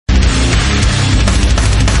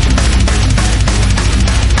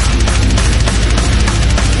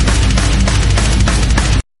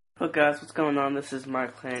guys, what's going on? This is my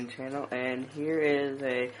clan channel, and here is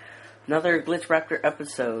another Glitch Raptor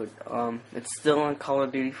episode. It's still on Call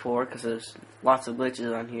of Duty 4 because there's lots of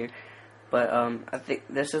glitches on here. But I think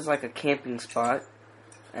this is like a camping spot,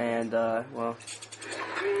 and well,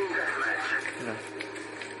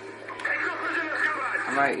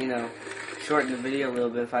 I might shorten the video a little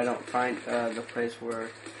bit if I don't find the place where I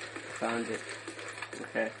found it.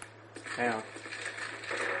 Okay, now,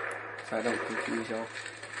 so I don't confuse y'all.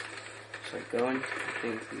 So going, I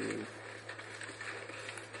think you.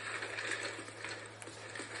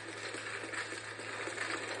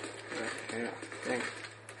 Yeah, thanks.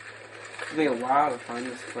 It'll be a while to find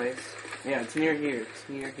this place. Yeah, it's near here. It's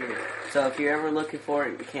near here. So if you're ever looking for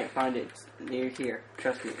it and you can't find it, it's near here.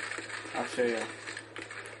 Trust me. I'll show you.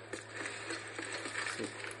 See.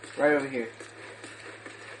 Right over here.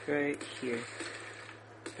 Right here.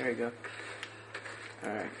 There we go.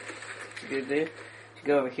 Alright. What you do? You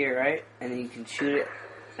go over here, right? And then you can shoot it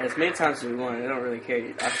as many times as you want. I don't really care.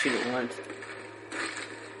 I'll shoot it once.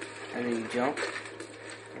 And then you jump.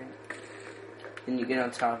 Then you get on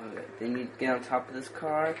top of it. Then you get on top of this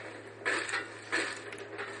car.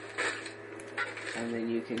 And then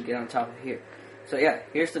you can get on top of here. So yeah,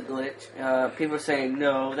 here's the glitch. People are saying,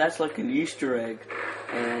 no, that's like an Easter egg.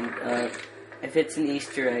 And if it's an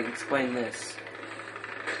Easter egg, explain this.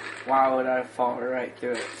 Why would I fall right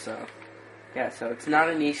through it? So yeah, so it's not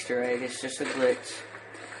an Easter egg, it's just a glitch.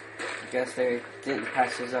 I guess they didn't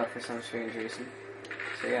patch this up for some strange reason.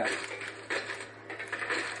 So yeah.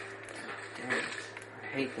 Damn it. I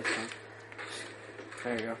hate this one.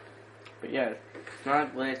 There you go. But yeah, it's not a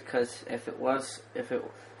glitch because if it was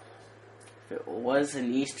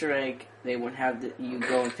an Easter egg, they wouldn't have you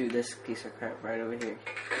going through this piece of crap right over here.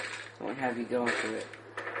 They wouldn't have you going through it.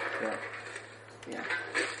 So yeah.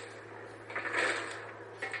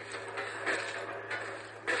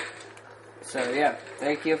 So yeah,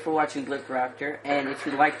 thank you for watching Glitch Raptor, and if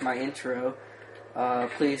you liked my intro,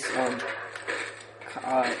 please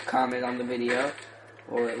comment on the video,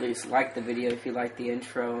 or at least like the video if you like the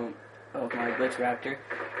intro of my Glitch Raptor.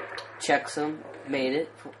 Checksum made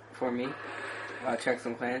it for me,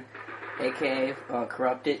 Checksum Clan, aka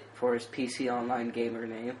Corrupted for his PC Online gamer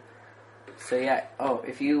name. So yeah,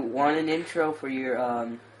 if you want an intro for your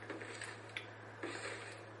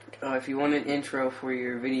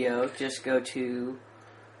video, just go to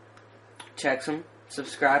Checksum,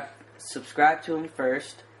 subscribe to him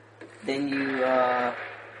first, then you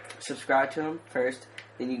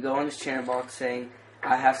then you go on his channel box saying,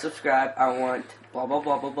 I have subscribed, I want blah blah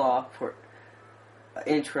blah blah blah for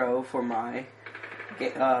intro for my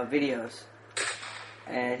videos,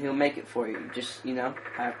 and he'll make it for you. Just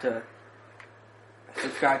have to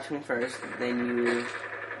subscribe to him first, then you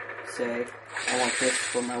say, I want this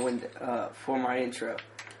for my intro.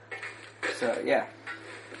 So yeah.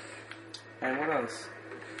 And what else?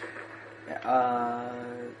 Yeah,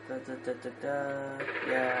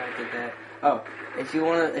 yeah, I did that. Oh, if you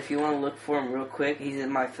wanna look for him real quick, he's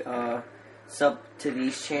in my sub to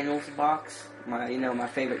these channels box, my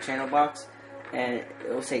favorite channel box, and it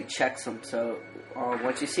will say Checksum. So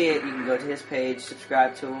once you see it, you can go to his page,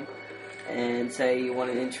 subscribe to him, and say you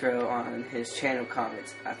want an intro on his channel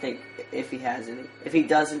comments. I think if he has any. If he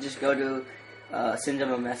doesn't, just go to send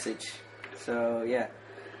him a message. So yeah.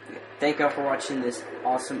 Thank y'all for watching this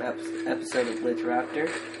awesome episode of Glitch Raptor.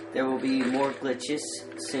 There will be more glitches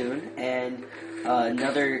soon, and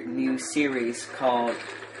another new series called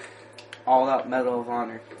All Out Medal of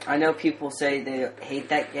Honor. I know people say they hate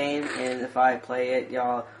that game, and if I play it,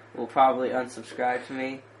 y'all will probably unsubscribe to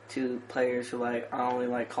me. To players who I only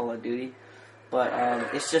like Call of Duty, but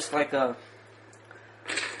it's just like a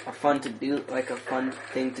fun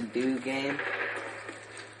thing to do game.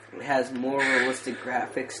 It has more realistic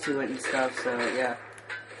graphics to it and stuff, so yeah.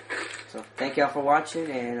 So thank y'all for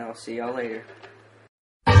watching, and I'll see y'all later.